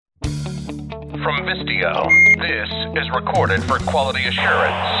from Vistio. This is Recorded for Quality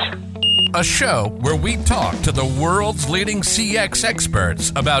Assurance, a show where we talk to the world's leading CX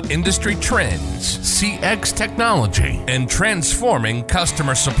experts about industry trends, CX technology, and transforming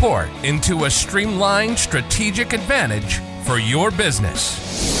customer support into a streamlined strategic advantage for your business.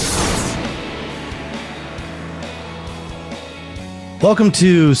 Welcome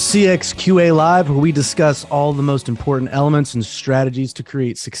to CX QA Live, where we discuss all the most important elements and strategies to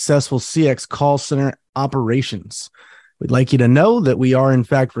create successful CX call center operations. We'd like you to know that we are, in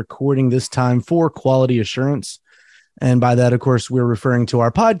fact, recording this time for quality assurance. And by that, of course, we're referring to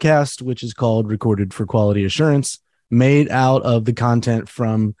our podcast, which is called Recorded for Quality Assurance, made out of the content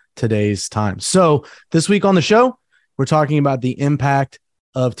from today's time. So this week on the show, we're talking about the impact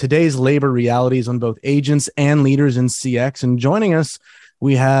of today's labor realities on both agents and leaders in CX. And joining us,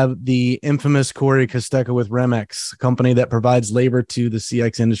 we have the infamous Corey Kostecka with Remex, a company that provides labor to the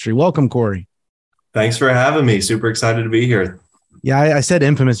CX industry. Welcome, Corey. Thanks for having me. Super excited to be here. Yeah, I said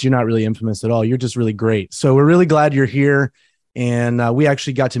infamous. You're not really infamous at all. You're just really great. So we're really glad you're here. And we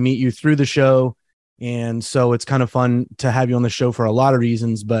actually got to meet you through the show. And so it's kind of fun to have you on the show for a lot of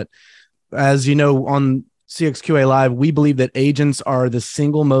reasons. But as you know, on CXQA Live, we believe that agents are the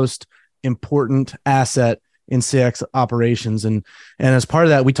single most important asset in CX operations. And as part of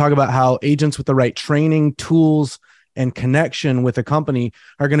that, we talk about how agents with the right training, tools, and connection with a company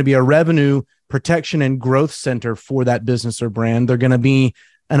are going to be a revenue, protection, and growth center for that business or brand. They're going to be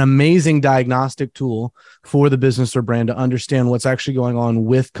an amazing diagnostic tool for the business or brand to understand what's actually going on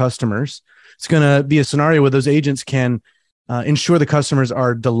with customers. It's going to be a scenario where those agents can ensure the customers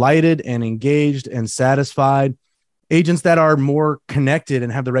are delighted and engaged and satisfied. Agents that are more connected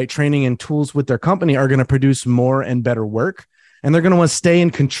and have the right training and tools with their company are going to produce more and better work. And they're going to want to stay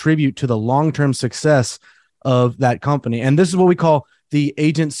and contribute to the long-term success of that company. And this is what we call the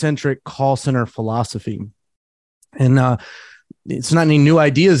agent-centric call center philosophy. And it's not any new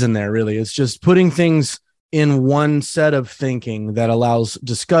ideas in there, really. It's just putting things in one set of thinking that allows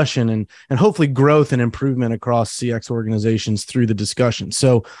discussion and hopefully growth and improvement across CX organizations through the discussion.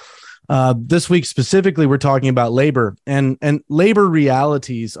 So this week specifically, we're talking about labor and labor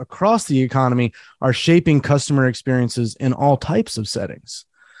realities across the economy are shaping customer experiences in all types of settings.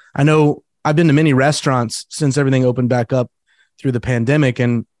 I know I've been to many restaurants since everything opened back up through the pandemic,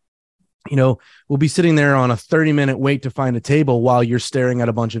 and we'll be sitting there on a 30-minute wait to find a table while you're staring at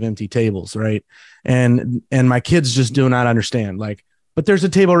a bunch of empty tables, right? And my kids just do not understand, but there's a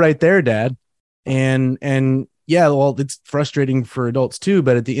table right there, Dad. And yeah, well, it's frustrating for adults too,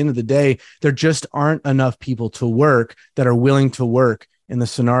 but at the end of the day, there just aren't enough people to work that are willing to work in the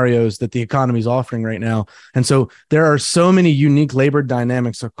scenarios that the economy is offering right now. And so there are so many unique labor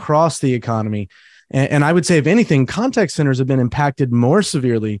dynamics across the economy. And I would say, if anything, contact centers have been impacted more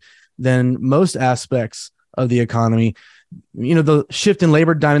severely than most aspects of the economy. The shift in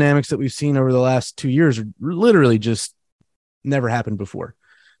labor dynamics that we've seen over the last 2 years are literally just never happened before.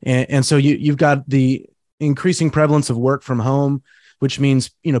 And so you've got the increasing prevalence of work from home, which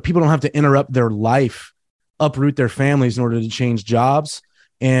means, people don't have to interrupt their life, uproot their families in order to change jobs.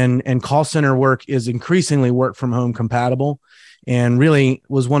 And call center work is increasingly work from home compatible, and really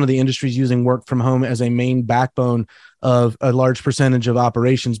was one of the industries using work from home as a main backbone of a large percentage of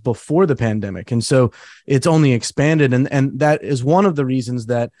operations before the pandemic. And so it's only expanded. And that is one of the reasons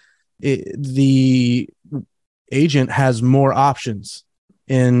that the agent has more options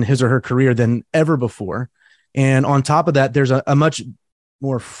in his or her career than ever before. And on top of that, there's a much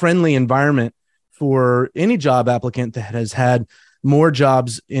more friendly environment for any job applicant that has had more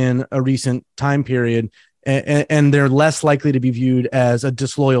jobs in a recent time period. And they're less likely to be viewed as a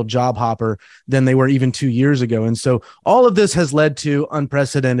disloyal job hopper than they were even 2 years ago. And so all of this has led to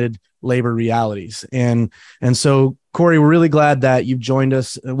unprecedented labor realities. And so, Corey, we're really glad that you've joined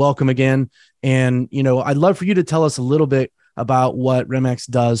us. Welcome again. And, I'd love for you to tell us a little bit about what Remex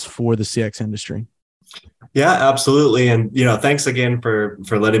does for the CX industry. Yeah, absolutely. And, thanks again for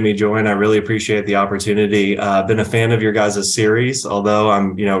letting me join. I really appreciate the opportunity. I've been a fan of your guys' series, although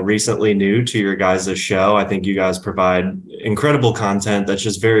I'm, recently new to your guys' show. I think you guys provide incredible content that's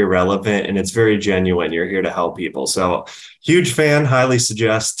just very relevant and it's very genuine. You're here to help people. So huge fan, highly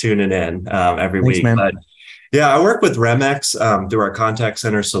suggest tuning in every week. Man. But yeah, I work with Remex through our contact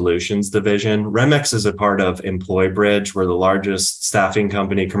center solutions division. Remex is a part of EmployBridge. We're the largest staffing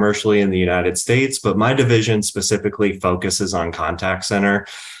company commercially in the United States, but my division specifically focuses on contact center.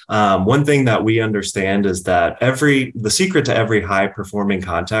 One thing that we understand is that the secret to every high performing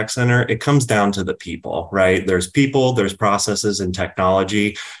contact center, it comes down to the people, right? There's people, there's processes and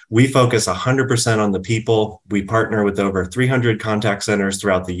technology. We focus 100% on the people. We partner with over 300 contact centers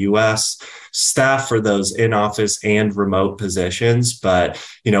throughout the US. staff for those in-office and remote positions. But,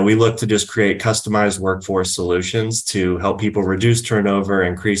 we look to just create customized workforce solutions to help people reduce turnover,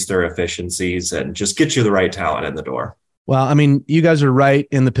 increase their efficiencies, and just get you the right talent in the door. Well, I mean, you guys are right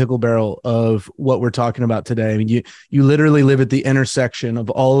in the pickle barrel of what we're talking about today. I mean, you literally live at the intersection of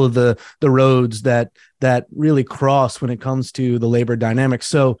all of the roads that really cross when it comes to the labor dynamics.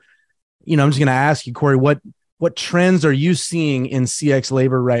 So, I'm just going to ask you, Corey, what trends are you seeing in CX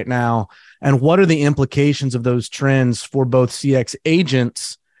labor right now? And what are the implications of those trends for both CX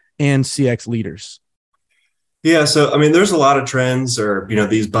agents and CX leaders? Yeah. So, there's a lot of trends or,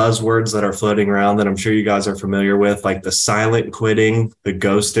 these buzzwords that are floating around that I'm sure you guys are familiar with, like the silent quitting, the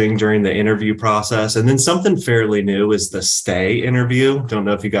ghosting during the interview process. And then something fairly new is the stay interview. Don't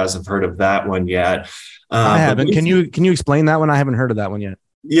know if you guys have heard of that one yet. I haven't. Can you explain that one? I haven't heard of that one yet.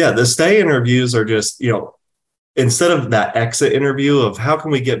 Yeah. The stay interviews are just, instead of that exit interview of how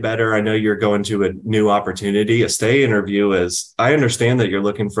can we get better? I know you're going to a new opportunity. A stay interview is, I understand that you're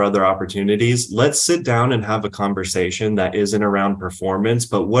looking for other opportunities. Let's sit down and have a conversation that isn't around performance,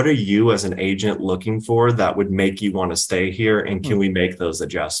 but what are you as an agent looking for that would make you want to stay here? And can we make those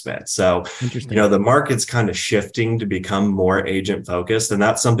adjustments? So, the market's kind of shifting to become more agent focused. And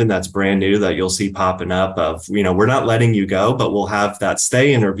that's something that's brand new that you'll see popping up of, we're not letting you go, but we'll have that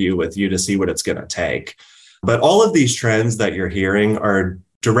stay interview with you to see what it's going to take. But all of these trends that you're hearing are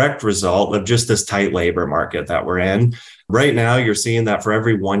direct result of just this tight labor market that we're in. Right now, you're seeing that for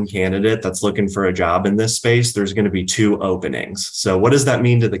every one candidate that's looking for a job in this space, there's going to be 2 openings. So what does that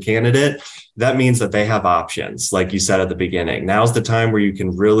mean to the candidate? That means that they have options, like you said at the beginning. Now's the time where you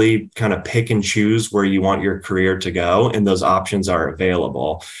can really kind of pick and choose where you want your career to go, and those options are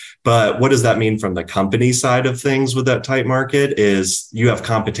available. But what does that mean from the company side of things with that tight market is you have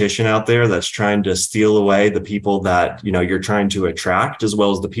competition out there that's trying to steal away the people that, you're trying to attract, as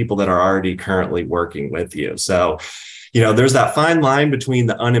well as the people that are already currently working with you. So, there's that fine line between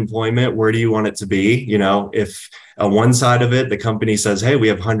the unemployment. Where do you want it to be? If on one side of it, the company says, hey, we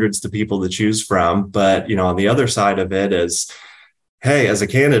have hundreds of people to choose from. But, on the other side of it is, hey, as a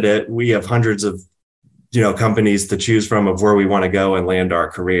candidate, we have hundreds of companies to choose from of where we want to go and land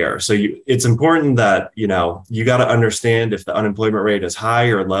our career. So it's important that, you got to understand if the unemployment rate is high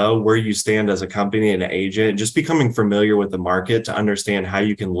or low, where you stand as a company and an agent, just becoming familiar with the market to understand how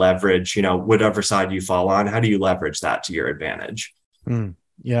you can leverage, whatever side you fall on, how do you leverage that to your advantage?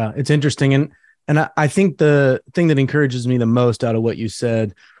 Yeah, it's interesting. And I think the thing that encourages me the most out of what you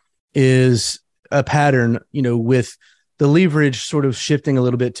said is a pattern, with the leverage sort of shifting a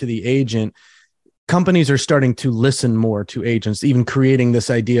little bit to the agent. Companies are starting to listen more to agents, even creating this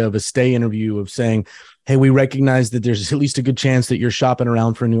idea of a stay interview of saying, hey, we recognize that there's at least a good chance that you're shopping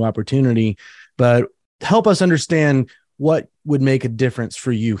around for a new opportunity, but help us understand what would make a difference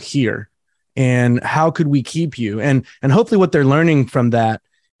for you here and how could we keep you? And hopefully what they're learning from that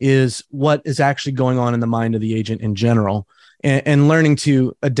is what is actually going on in the mind of the agent in general, and learning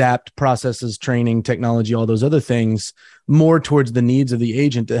to adapt processes, training, technology, all those other things more towards the needs of the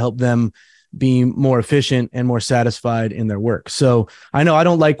agent to help them be more efficient and more satisfied in their work. So I know I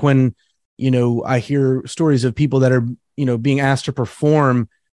don't like when, I hear stories of people that are, being asked to perform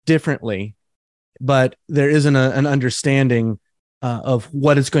differently, but there isn't an understanding of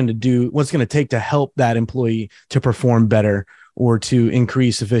what it's going to do, what's going to take to help that employee to perform better or to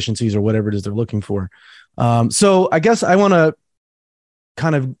increase efficiencies or whatever it is they're looking for. So I guess I want to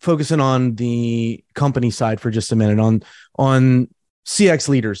kind of focus in on the company side for just a minute on CX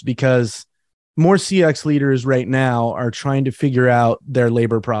leaders, because more CX leaders right now are trying to figure out their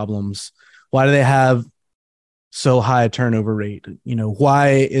labor problems. Why do they have so high a turnover rate?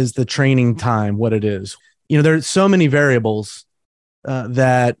 Why is the training time what it is? There's so many variables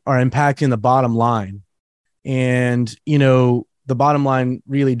that are impacting the bottom line. And, the bottom line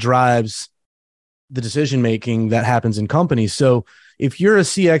really drives the decision-making that happens in companies. So if you're a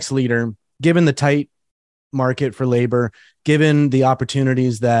CX leader, given the tight market for labor, given the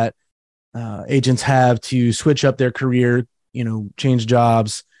opportunities that agents have to switch up their career, change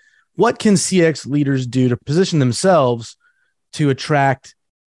jobs, what can CX leaders do to position themselves to attract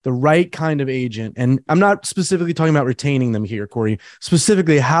the right kind of agent? And I'm not specifically talking about retaining them here, Corey.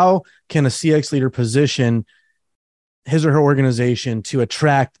 Specifically, how can a CX leader position his or her organization to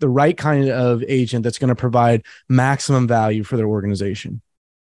attract the right kind of agent that's going to provide maximum value for their organization?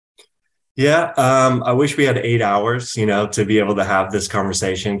 Yeah, I wish we had 8 hours, to be able to have this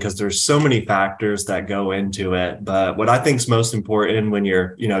conversation, because there's so many factors that go into it. But what I think is most important when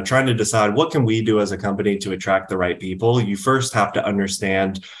you're, trying to decide what can we do as a company to attract the right people, you first have to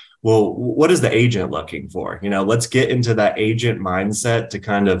understand well, what is the agent looking for? Let's get into that agent mindset to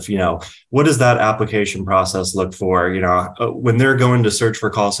kind of, what does that application process look for? When they're going to search for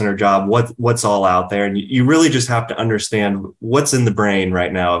a call center job, what's all out there? And you really just have to understand what's in the brain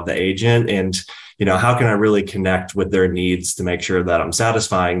right now of the agent, and how can I really connect with their needs to make sure that I'm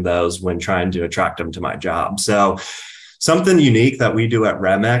satisfying those when trying to attract them to my job. So something unique that we do at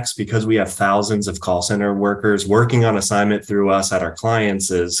REMX, because we have thousands of call center workers working on assignment through us at our clients,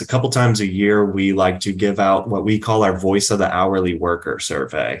 is a couple times a year, we like to give out what we call our Voice of the Hourly Worker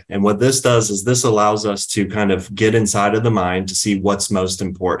survey. And what this does is this allows us to kind of get inside of the mind to see what's most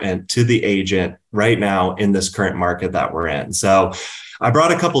important to the agent right now in this current market that we're in. So I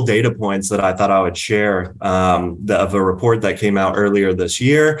brought a couple data points that I thought I would share of a report that came out earlier this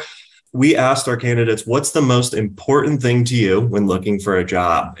year. We asked our candidates, what's the most important thing to you when looking for a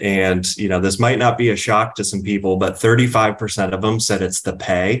job? And, this might not be a shock to some people, but 35% of them said it's the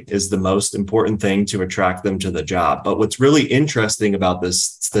pay is the most important thing to attract them to the job. But what's really interesting about this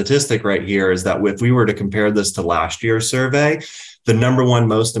statistic right here is that if we were to compare this to last year's survey, the number one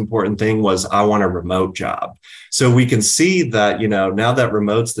most important thing was, I want a remote job. So we can see that, now that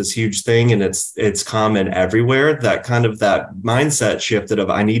remote's this huge thing and it's common everywhere, that kind of that mindset shifted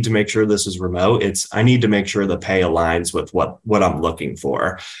of, I need to make sure this is remote. I need to make sure the pay aligns with what I'm looking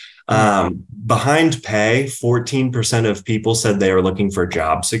for. Behind pay, 14% of people said they were looking for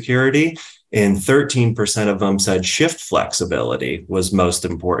job security, and 13% of them said shift flexibility was most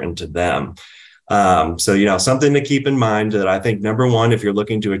important to them. So, something to keep in mind that I think, number one, if you're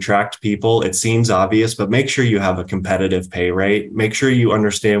looking to attract people, it seems obvious, but make sure you have a competitive pay rate. Make sure you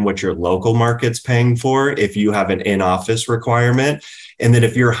understand what your local market's paying for if you have an in-office requirement. And then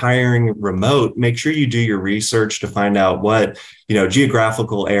if you're hiring remote, make sure you do your research to find out what,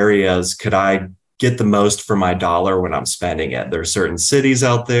 geographical areas could I get the most for my dollar when I'm spending it. There are certain cities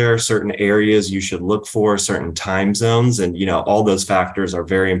out there, certain areas you should look for, certain time zones. And, all those factors are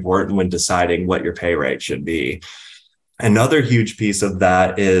very important when deciding what your pay rate should be. Another huge piece of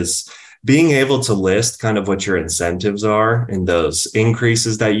that is being able to list kind of what your incentives are and those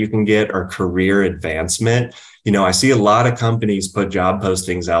increases that you can get or career advancement. I see a lot of companies put job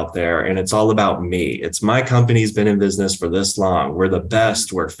postings out there and it's all about me. It's my company's been in business for this long. We're the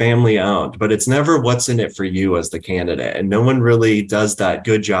best. We're family owned, but it's never what's in it for you as the candidate. And no one really does that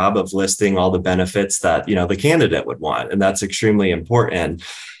good job of listing all the benefits that, the candidate would want. And that's extremely important.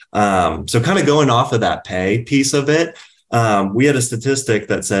 So kind of going off of that pay piece of it, we had a statistic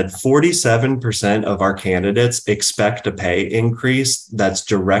that said 47% of our candidates expect a pay increase that's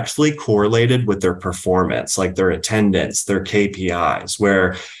directly correlated with their performance, like their attendance, their KPIs,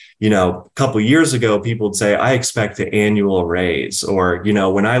 where, a couple of years ago, people would say, I expect an annual raise, or,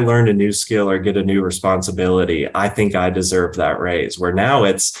 when I learn a new skill or get a new responsibility, I think I deserve that raise. Where now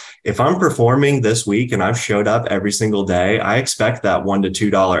it's, if I'm performing this week and I've showed up every single day, I expect that $1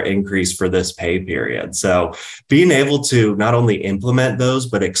 to $2 increase for this pay period. So being able to not only implement those,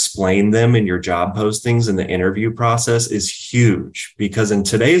 but explain them in your job postings and the interview process is huge, because in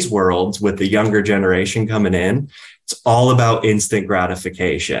today's world, with the younger generation coming in, it's all about instant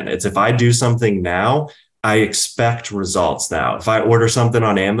gratification. It's, if I do something now, I expect results now. If I order something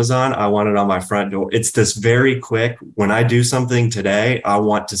on Amazon, I want it on my front door. It's this very quick. When I do something today, I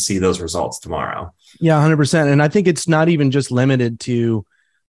want to see those results tomorrow. Yeah, 100%. And I think it's not even just limited to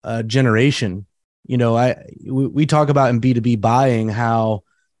generation. We talk about in B2B buying how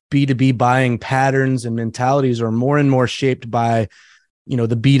B2B buying patterns and mentalities are more and more shaped by,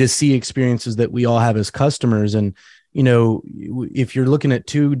 the B2C experiences that we all have as customers. And, if you're looking at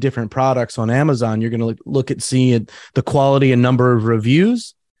two different products on Amazon, you're going to look at seeing the quality and number of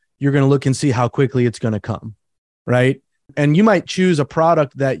reviews. You're going to look and see how quickly it's going to come, right? And you might choose a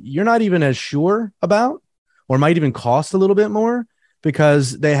product that you're not even as sure about, or might even cost a little bit more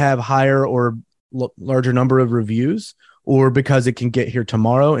because they have higher or larger number of reviews, or because it can get here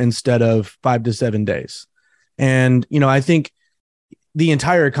tomorrow instead of 5 to 7 days. And, I think the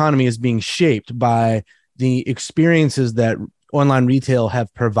entire economy is being shaped by the experiences that online retail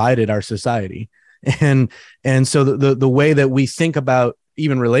have provided our society. And so the way that we think about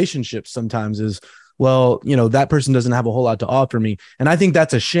even relationships sometimes is, well, that person doesn't have a whole lot to offer me. And I think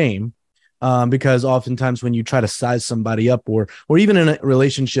that's a shame, because oftentimes when you try to size somebody up, or even in a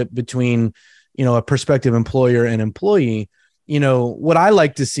relationship between, a prospective employer and employee, what I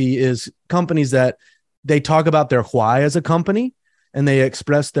like to see is companies that they talk about their why as a company, and they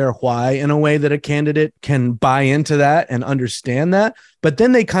express their why in a way that a candidate can buy into that and understand that. But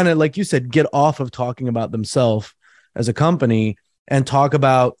then they kind of, like you said, get off of talking about themselves as a company and talk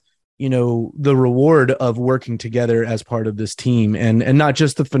about, the reward of working together as part of this team, and not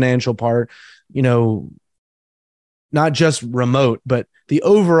just the financial part, not just remote, but the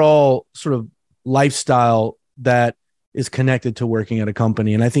overall sort of lifestyle that is connected to working at a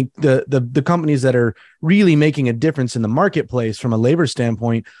company. And I think the companies that are really making a difference in the marketplace from a labor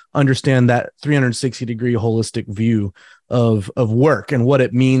standpoint understand that 360-degree holistic view of work and what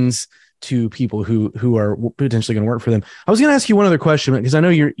it means to people who are potentially going to work for them. I was going to ask you one other question, because I know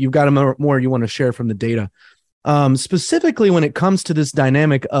you've got more you want to share from the data. Specifically when it comes to this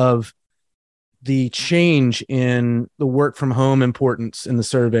dynamic of the change in the work from home importance in the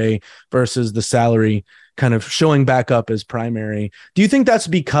survey versus the salary kind of showing back up as primary. Do you think that's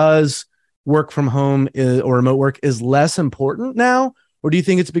because work from home or remote work is less important now? Or do you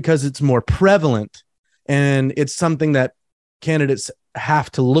think it's because it's more prevalent and it's something that candidates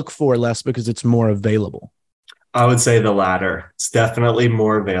have to look for less because it's more available? I would say the latter. It's definitely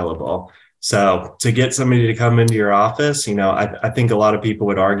more available. So to get somebody to come into your office, I think a lot of people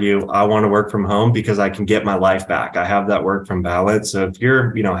would argue, I want to work from home because I can get my life back. I have that work from balance. So if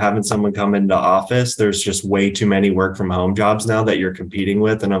you're, having someone come into office, there's just way too many work from home jobs now that you're competing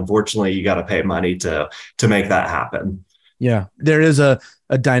with. And unfortunately, you got to pay money to make that happen. Yeah, there is a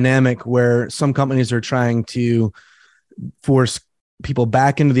dynamic where some companies are trying to force people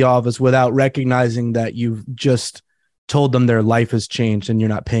back into the office without recognizing that you've just told them their life has changed and you're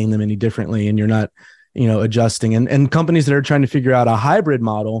not paying them any differently and you're not, adjusting. And companies that are trying to figure out a hybrid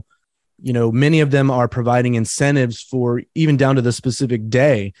model, many of them are providing incentives for even down to the specific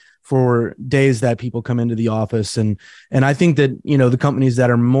day for days that people come into the office. And I think that, the companies that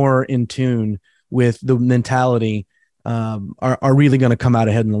are more in tune with the mentality are really going to come out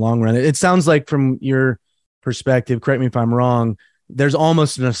ahead in the long run. It sounds like from your perspective, correct me if I'm wrong, there's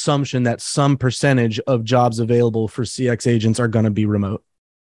almost an assumption that some percentage of jobs available for CX agents are going to be remote.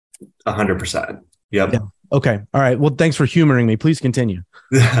 100%. Yep. Yeah. Okay. All right. Well, thanks for humoring me. Please continue.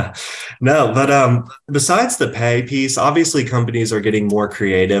 No, but besides the pay piece, obviously companies are getting more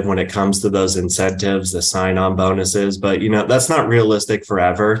creative when it comes to those incentives, the sign-on bonuses, but that's not realistic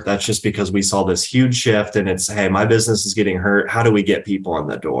forever. That's just because we saw this huge shift and it's, hey, my business is getting hurt. How do we get people in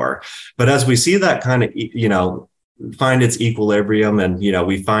the door? But as we see that kind of, find its equilibrium and,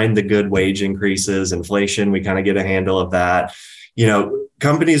 we find the good wage increases, inflation, we kind of get a handle of that.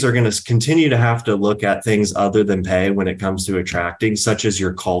 Companies are going to continue to have to look at things other than pay when it comes to attracting, such as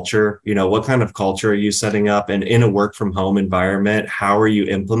your culture. What kind of culture are you setting up? And in a work from home environment, how are you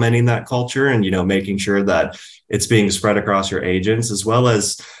implementing that culture and, making sure that it's being spread across your agents, as well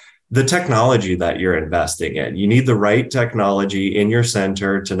as the technology that you're investing in. You need the right technology in your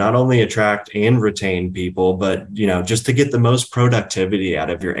center to not only attract and retain people, but, just to get the most productivity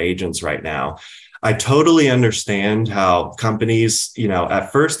out of your agents right now. I totally understand how companies,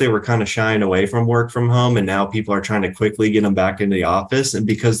 at first they were kind of shying away from work from home, and now people are trying to quickly get them back into the office. And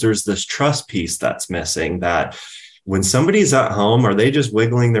because there's this trust piece that's missing, that when somebody's at home, are they just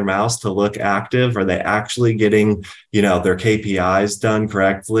wiggling their mouse to look active? Are they actually getting, their KPIs done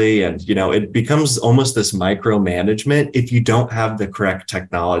correctly? And, it becomes almost this micromanagement if you don't have the correct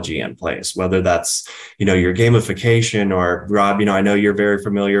technology in place, whether that's, your gamification or Rob, I know you're very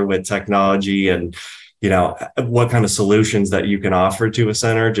familiar with technology and, what kind of solutions that you can offer to a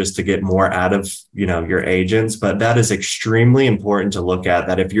center just to get more out of, your agents. But that is extremely important to look at,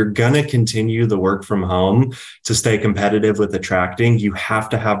 that if you're going to continue the work from home to stay competitive with attracting, you have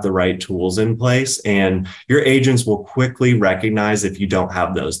to have the right tools in place, and your agents will quickly recognize if you don't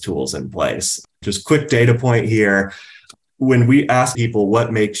have those tools in place. Just quick data point here. When we ask people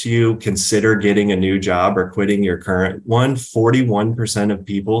what makes you consider getting a new job or quitting your current one, 41% of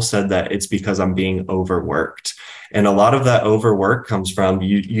people said that it's because I'm being overworked. And a lot of that overwork comes from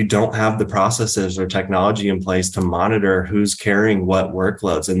you don't have the processes or technology in place to monitor who's carrying what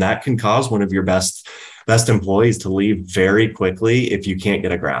workloads. And that can cause one of your best employees to leave very quickly if you can't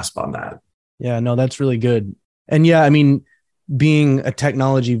get a grasp on that. Yeah, no, that's really good. And yeah, being a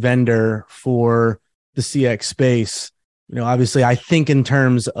technology vendor for the CX space, obviously I think in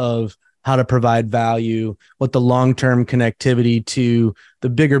terms of how to provide value, what the long-term connectivity to the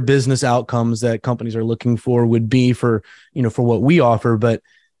bigger business outcomes that companies are looking for would be for what we offer,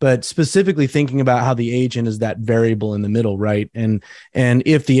 but specifically thinking about how the agent is that variable in the middle, right? And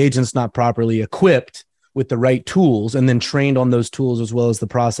if the agent's not properly equipped with the right tools and then trained on those tools, as well as the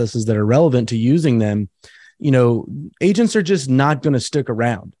processes that are relevant to using them, agents are just not going to stick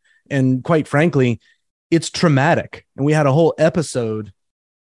around. And quite frankly, it's traumatic. And we had a whole episode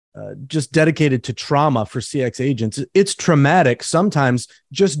just dedicated to trauma for CX agents. It's traumatic sometimes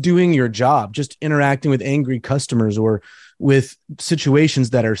just doing your job, just interacting with angry customers or with situations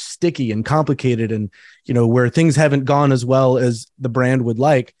that are sticky and complicated and, where things haven't gone as well as the brand would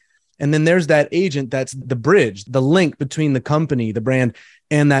like. And then there's that agent that's the bridge, the link between the company, the brand,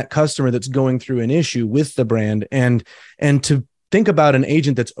 and that customer that's going through an issue with the brand. And to think about an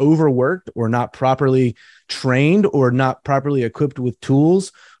agent that's overworked or not properly trained or not properly equipped with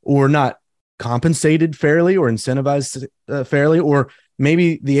tools or not compensated fairly or incentivized fairly, or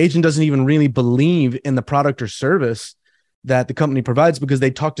maybe the agent doesn't even really believe in the product or service that the company provides because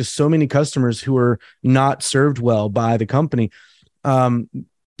they talk to so many customers who are not served well by the company.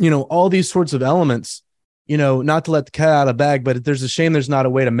 All these sorts of elements, not to let the cat out of the bag, but there's a shame there's not a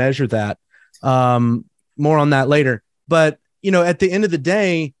way to measure that. More on that later. But, at the end of the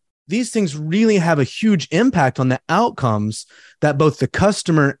day, these things really have a huge impact on the outcomes that both the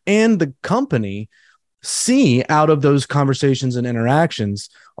customer and the company see out of those conversations and interactions,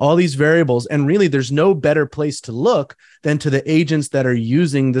 all these variables. And really, there's no better place to look than to the agents that are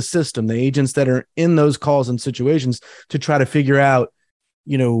using the system, the agents that are in those calls and situations to try to figure out,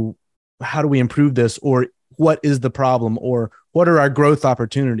 how do we improve this, or what is the problem, or what are our growth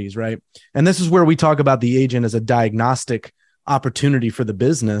opportunities, right? And this is where we talk about the agent as a diagnostic opportunity for the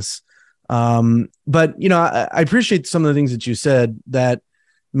business. But, I appreciate some of the things that you said, that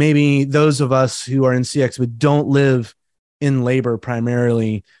maybe those of us who are in CX but don't live in labor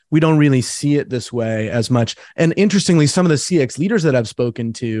primarily, we don't really see it this way as much. And interestingly, some of the CX leaders that I've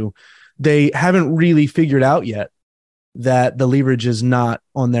spoken to, they haven't really figured out yet that the leverage is not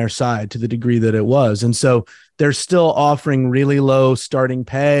on their side to the degree that it was. And so they're still offering really low starting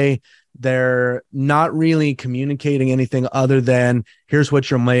pay. They're not really communicating anything other than, here's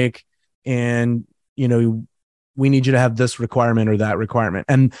what you'll make. And, we need you to have this requirement or that requirement.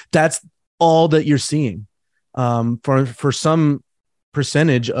 And that's all that you're seeing for some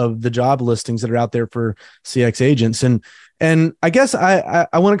percentage of the job listings that are out there for CX agents. And I guess I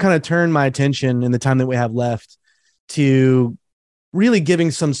want to kind of turn my attention in the time that we have left to really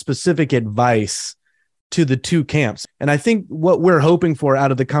giving some specific advice to the two camps. And I think what we're hoping for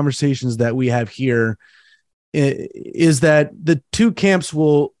out of the conversations that we have here is that the two camps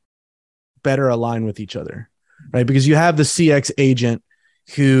will better align with each other, right? Because you have the CX agent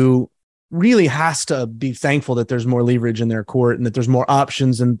who really has to be thankful that there's more leverage in their court and that there's more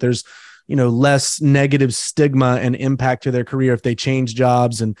options and there's, less negative stigma and impact to their career if they change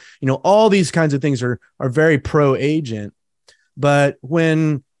jobs. And, all these kinds of things are very pro agent. But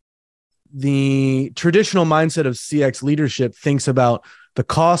when the traditional mindset of CX leadership thinks about the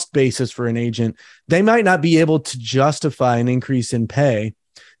cost basis for an agent, they might not be able to justify an increase in pay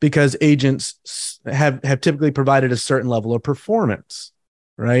because agents have typically provided a certain level of performance,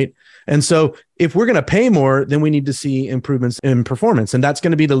 right? And so if we're going to pay more, then we need to see improvements in performance. And that's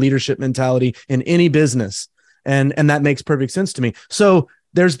going to be the leadership mentality in any business. And that makes perfect sense to me. So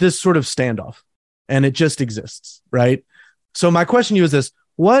there's this sort of standoff and it just exists, right? So my question to you is this: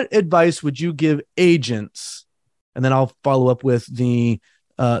 what advice would you give agents? And then I'll follow up with the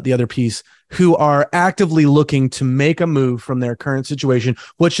other piece, who are actively looking to make a move from their current situation.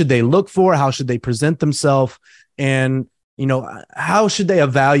 What should they look for? How should they present themselves? And, how should they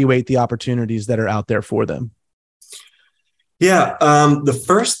evaluate the opportunities that are out there for them? Yeah. The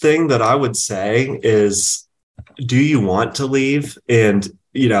first thing that I would say is, do you want to leave? And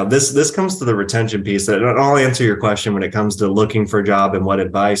this comes to the retention piece. And I'll answer your question when it comes to looking for a job and what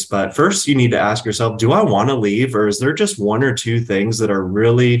advice. But first, you need to ask yourself, do I want to leave? Or is there just one or two things that are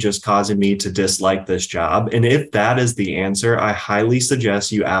really just causing me to dislike this job? And if that is the answer, I highly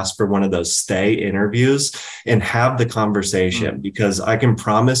suggest you ask for one of those stay interviews and have the conversation, because I can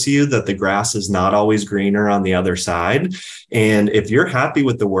promise you that the grass is not always greener on the other side. And if you're happy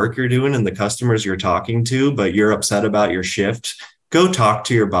with the work you're doing and the customers you're talking to, but you're upset about your shift, go talk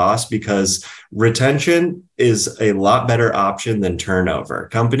to your boss, because retention is a lot better option than turnover.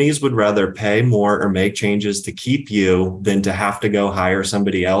 Companies would rather pay more or make changes to keep you than to have to go hire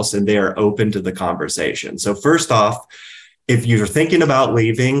somebody else, and they are open to the conversation. So first off, if you're thinking about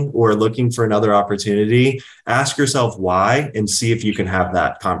leaving or looking for another opportunity, ask yourself why and see if you can have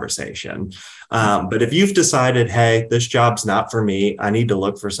that conversation. But if you've decided, hey, this job's not for me, I need to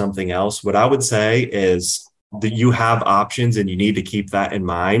look for something else, what I would say is that you have options and you need to keep that in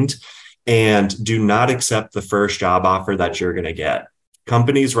mind, and do not accept the first job offer that you're going to get.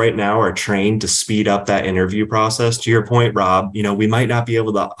 companies right now are trained to speed up that interview process. To your point, Rob, we might not be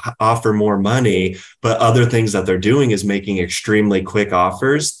able to offer more money, but other things that they're doing is making extremely quick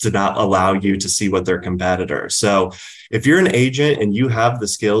offers to not allow you to see what their competitors. So if you're an agent and you have the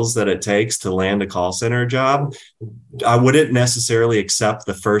skills that it takes to land a call center job, I wouldn't necessarily accept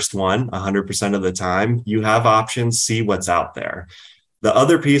the first one 100% of the time. You have options, see what's out there. The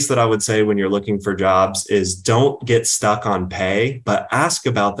other piece that I would say when you're looking for jobs is don't get stuck on pay, but ask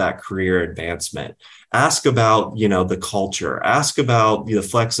about that career advancement. Ask about, the culture. Ask about the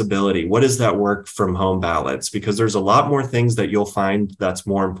flexibility. What is that work from home balance? Because there's a lot more things that you'll find that's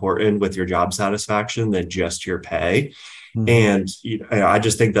more important with your job satisfaction than just your pay. Mm-hmm. And I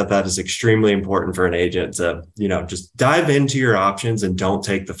just think that is extremely important for an agent to, just dive into your options and don't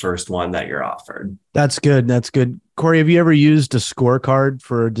take the first one that you're offered. That's good. That's good. Corey, have you ever used a scorecard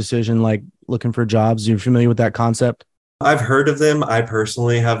for a decision like looking for jobs? Are you familiar with that concept? I've heard of them. I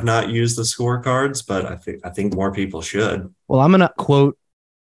personally have not used the scorecards, but I think more people should. Well, I'm going to quote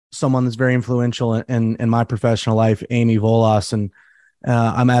someone that's very influential in my professional life, Amy Volas, and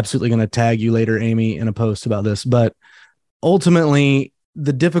I'm absolutely going to tag you later, Amy, in a post about this. But ultimately,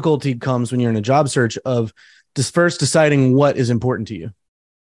 the difficulty comes when you're in a job search of just first deciding what is important to you,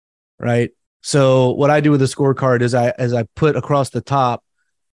 right? So what I do with a scorecard is I put across the top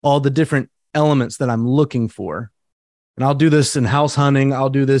all the different elements that I'm looking for. And I'll do this in house hunting. I'll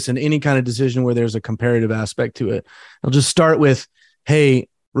do this in any kind of decision where there's a comparative aspect to it. I'll just start with, hey,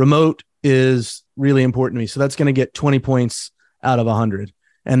 remote is really important to me. So that's going to get 20 points out of 100.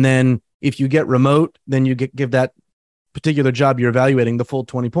 And then if you get remote, then you give that particular job you're evaluating the full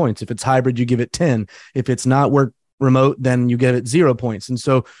 20 points. If it's hybrid, you give it 10. If it's not work remote, then you give it 0 points. And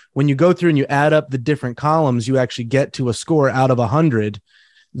so when you go through and you add up the different columns, you actually get to a score out of 100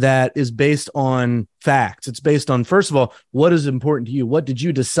 that is based on facts. It's based on, first of all, what is important to you? What did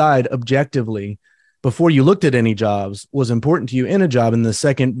you decide objectively before you looked at any jobs was important to you in a job? And the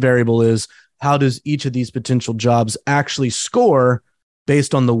second variable is, how does each of these potential jobs actually score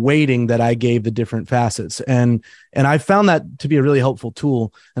based on the weighting that I gave the different facets? And I found that to be a really helpful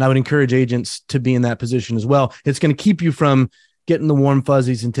tool. And I would encourage agents to be in that position as well. It's going to keep you from getting the warm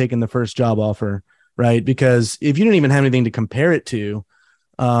fuzzies and taking the first job offer, right? Because if you don't even have anything to compare it to,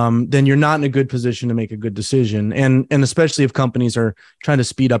 then you're not in a good position to make a good decision. And especially if companies are trying to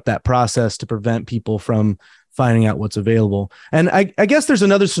speed up that process to prevent people from finding out what's available. And I guess there's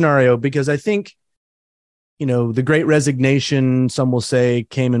another scenario, because I think, the Great Resignation, some will say,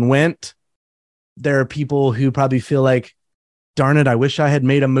 came and went. There are people who probably feel like, darn it, I wish I had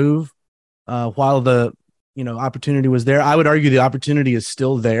made a move while the, opportunity was there. I would argue the opportunity is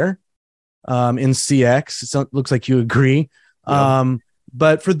still there in CX. It looks like you agree. Yeah.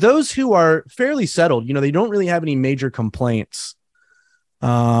 But for those who are fairly settled, they don't really have any major complaints,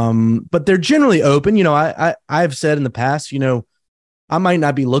 but they're generally open. I've said in the past, I might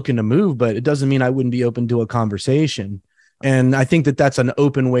not be looking to move, but it doesn't mean I wouldn't be open to a conversation. And I think that that's an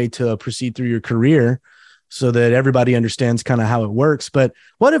open way to proceed through your career so that everybody understands kind of how it works. But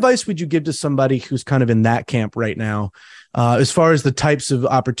what advice would you give to somebody who's kind of in that camp right now, as far as the types of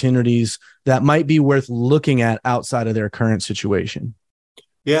opportunities that might be worth looking at outside of their current situation?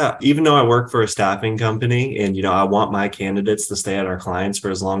 Yeah, even though I work for a staffing company and, I want my candidates to stay at our clients for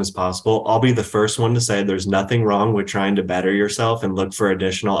as long as possible, I'll be the first one to say there's nothing wrong with trying to better yourself and look for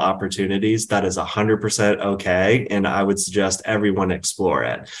additional opportunities. That is 100% okay. And I would suggest everyone explore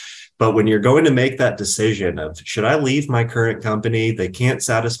it. But when you're going to make that decision of, should I leave my current company? They can't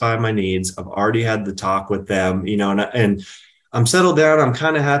satisfy my needs. I've already had the talk with them, and I'm settled down. I'm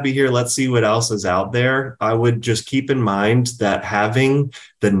kind of happy here. Let's see what else is out there. I would just keep in mind that having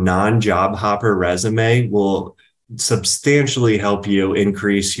the non-job hopper resume will substantially help you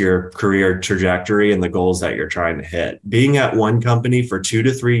increase your career trajectory and the goals that you're trying to hit. Being at one company for 2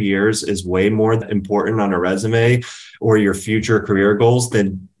 to 3 years is way more important on a resume or your future career goals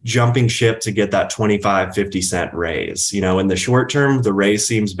than jumping ship to get that 25, 50 cent raise. In the short term, the raise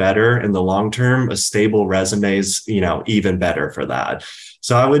seems better. In the long term, a stable resume is, even better for that.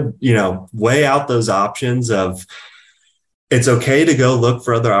 So I would, weigh out those options of, it's okay to go look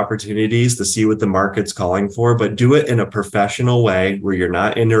for other opportunities to see what the market's calling for, but do it in a professional way where you're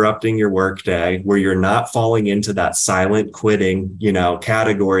not interrupting your workday, where you're not falling into that silent quitting,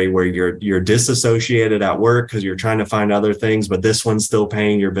 category where you're disassociated at work because you're trying to find other things, but this one's still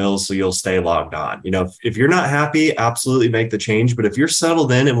paying your bills, so you'll stay logged on. If you're not happy, absolutely make the change. But if you're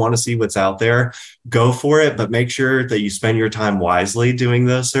settled in and want to see what's out there, go for it, but make sure that you spend your time wisely doing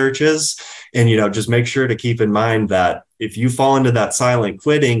those searches. And, just make sure to keep in mind that if you fall into that silent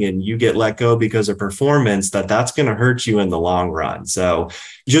quitting and you get let go because of performance, that's going to hurt you in the long run. So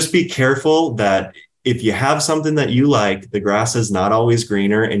just be careful that if you have something that you like, the grass is not always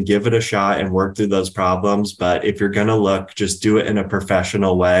greener, and give it a shot and work through those problems. But if you're going to look, just do it in a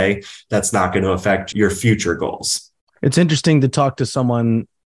professional way. That's not going to affect your future goals. It's interesting to talk to someone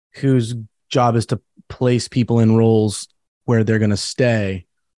whose job is to place people in roles where they're going to stay.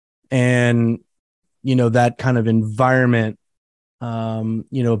 And, that kind of environment,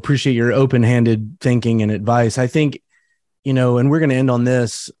 appreciate your open-handed thinking and advice. I think, and we're going to end on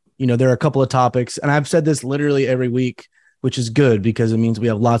this. There are a couple of topics, and I've said this literally every week, which is good because it means we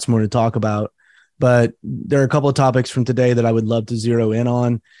have lots more to talk about. But there are a couple of topics from today that I would love to zero in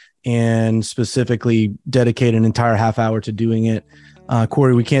on and specifically dedicate an entire half hour to doing it.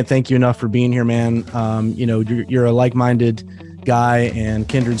 Corey, we can't thank you enough for being here, man. You're a like-minded guy and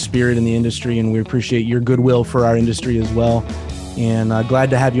kindred spirit in the industry, and we appreciate your goodwill for our industry as well. And glad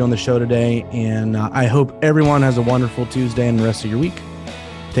to have you on the show today. And I hope everyone has a wonderful Tuesday and the rest of your week.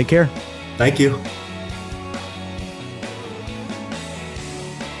 Take care. Thank you.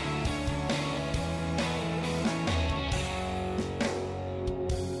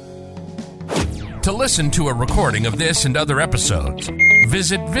 To listen to a recording of this and other episodes,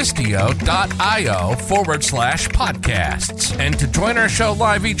 visit Vistio.io/podcasts. And to join our show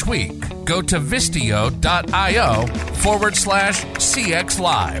live each week, go to Vistio.io/CX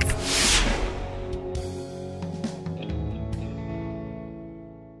Live.